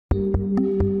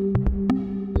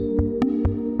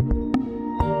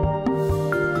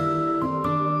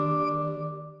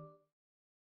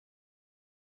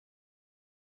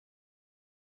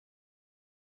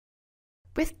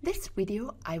With this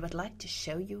video, I would like to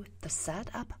show you the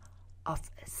setup of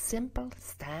a simple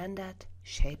standard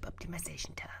shape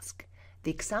optimization task.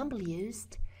 The example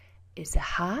used is a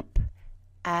hub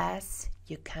as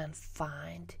you can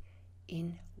find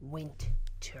in wind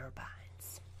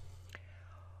turbines.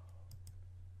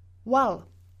 Well,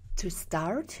 to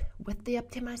start with the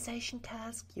optimization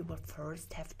task, you will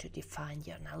first have to define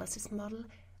your analysis model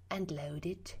and load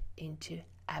it into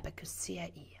Abaqus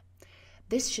CAE.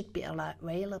 This should be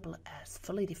available as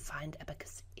fully defined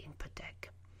Abaqus input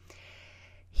deck.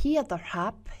 Here the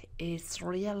hub is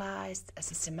realized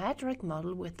as a symmetric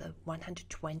model with a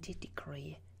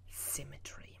 120-degree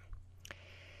symmetry.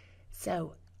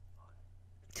 So,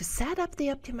 to set up the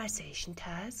optimization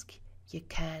task, you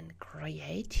can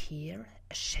create here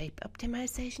a shape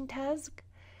optimization task,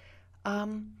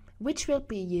 which will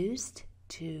be used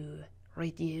to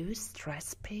reduce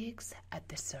stress peaks at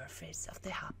the surface of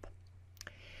the hub.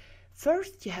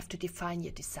 First, you have to define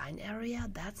your design area.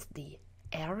 That's the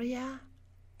area,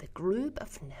 the group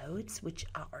of nodes which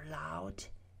are allowed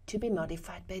to be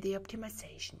modified by the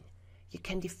optimization. You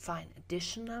can define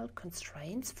additional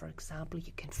constraints. For example,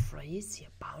 you can freeze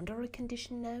your boundary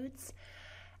condition nodes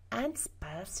and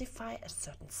specify a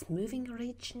certain smoothing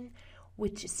region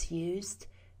which is used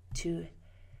to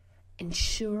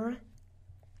ensure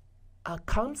a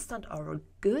constant or a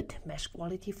good mesh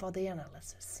quality for the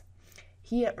analysis.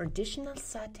 Here, additional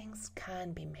settings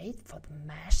can be made for the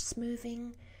mesh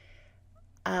smoothing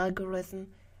algorithm.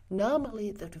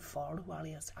 Normally, the default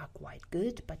values are quite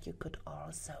good, but you could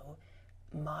also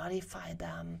modify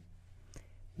them,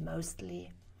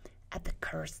 mostly at the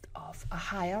cost of a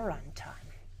higher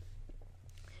runtime.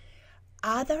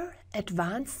 Other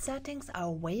advanced settings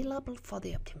are available for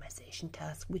the optimization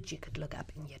task, which you could look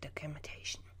up in your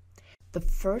documentation. The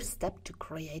first step to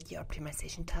create your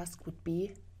optimization task would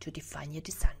be to define your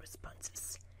design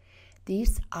responses.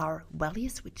 These are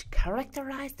values which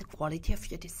characterize the quality of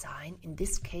your design. In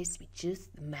this case, we choose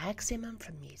the maximum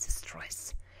Vermeer's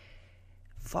stress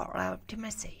for our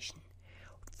optimization.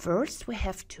 First, we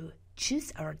have to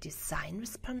choose our design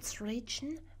response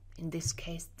region, in this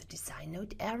case the design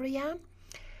node area,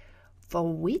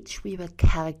 for which we will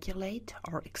calculate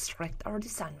or extract our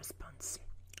design response.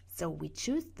 So we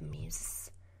choose the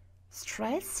Vermeer's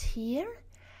stress here,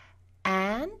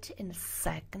 and in the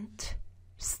second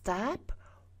step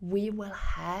we will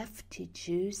have to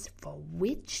choose for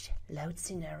which load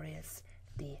scenarios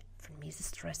the Vermeer's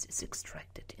stress is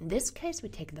extracted. In this case, we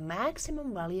take the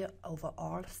maximum value over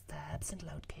all steps and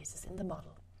load cases in the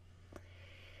model.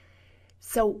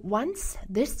 So once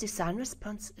this design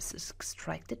response is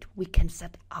extracted, we can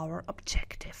set our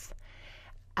objective.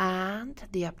 And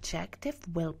the objective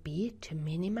will be to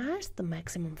minimize the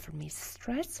maximum Vermeer's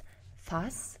stress.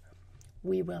 Thus,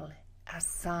 we will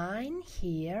assign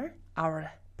here our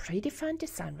predefined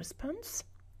design response,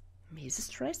 Vermeer's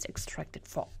stress extracted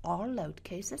for all load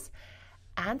cases,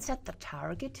 and set the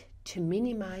target to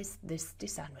minimize this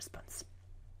design response.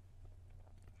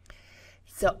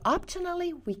 So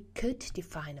optionally, we could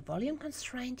define a volume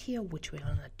constraint here, which we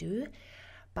will not do,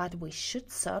 but we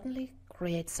should certainly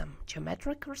create some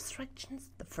geometric restrictions.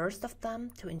 The first of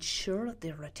them, to ensure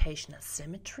the rotational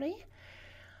symmetry.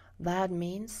 That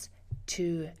means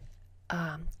to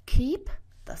keep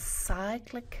the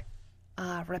cyclic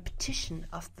repetition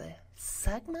of the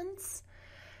segments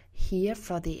here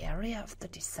for the area of the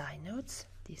design nodes.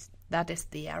 That is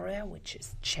the area which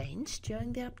is changed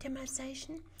during the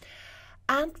optimization.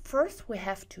 And first we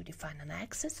have to define an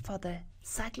axis for the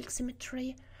cyclic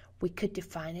symmetry. We could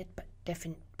define it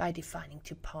by defining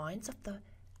 2 points of the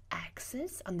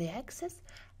axis on the axis,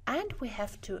 and we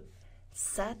have to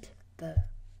set the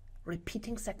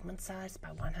repeating segment size by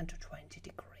 120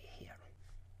 degree here.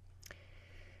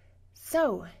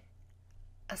 So,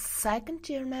 a second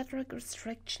geometric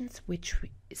restrictions which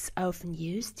is often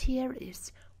used here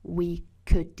is we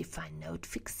could define node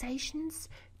fixations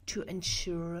to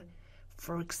ensure,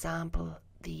 for example,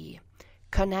 the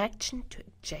connection to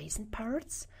adjacent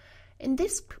parts. In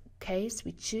this case,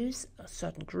 we choose a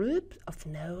certain group of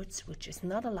nodes which is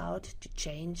not allowed to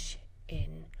change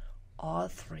in all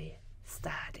 3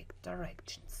 static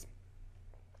directions.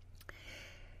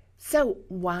 So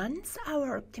once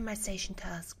our optimization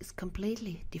task is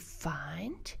completely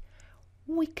defined,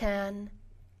 we can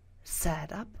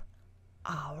set up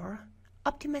our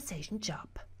optimization job.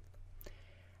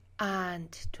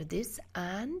 And to this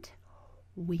end,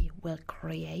 we will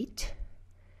create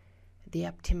the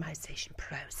optimization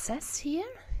process here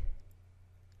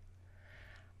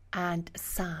and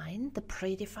assign the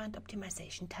predefined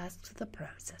optimization task to the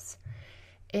process.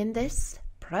 In this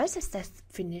process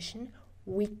definition,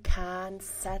 we can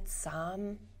set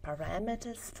some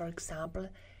parameters, for example,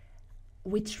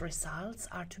 which results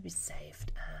are to be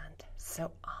saved and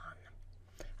so on.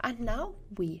 And now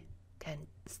we can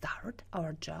start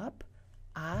our job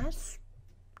as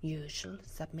usual,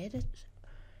 submitted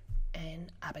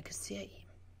in Abaqus CAE.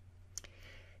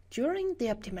 During the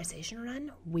optimization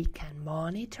run, we can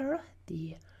monitor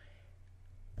the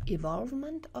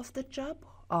evolvement of the job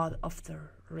or of the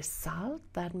result.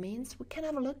 That means we can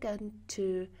have a look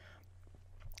into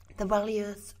the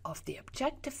values of the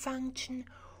objective function.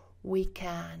 We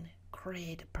can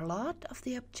create a plot of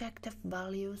the objective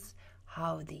values,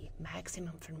 how the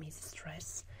maximum Fermi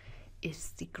stress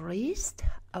is decreased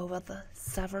over the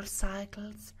several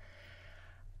cycles.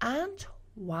 And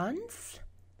once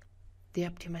the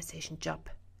optimization job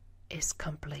is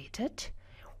completed,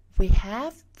 we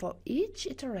have for each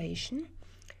iteration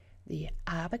the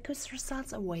Abaqus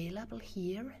results available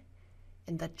here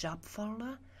in the job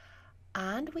folder,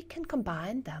 and we can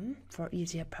combine them for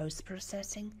easier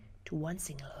post-processing to one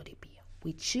single ODB.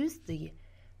 We choose the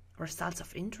results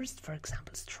of interest, for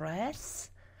example stress,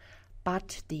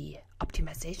 but the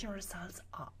optimization results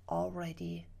are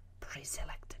already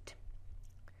pre-selected.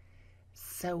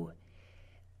 So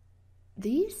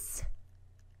this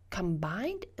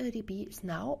combined ODB is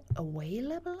now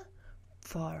available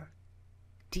for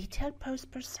detailed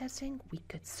post-processing. We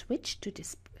could switch to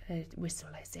this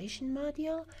visualization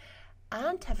module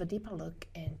and have a deeper look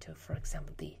into, for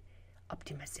example, the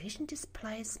optimization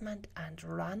displacement and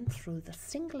run through the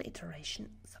single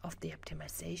iterations of the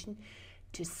optimization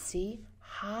to see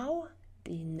how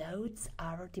the nodes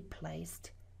are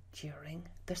displaced during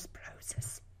this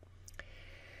process.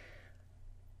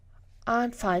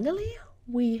 And finally,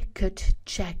 we could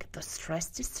check the stress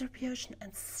distribution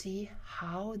and see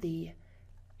how the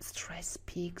stress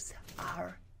peaks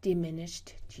are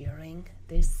diminished during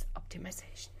this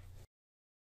optimization.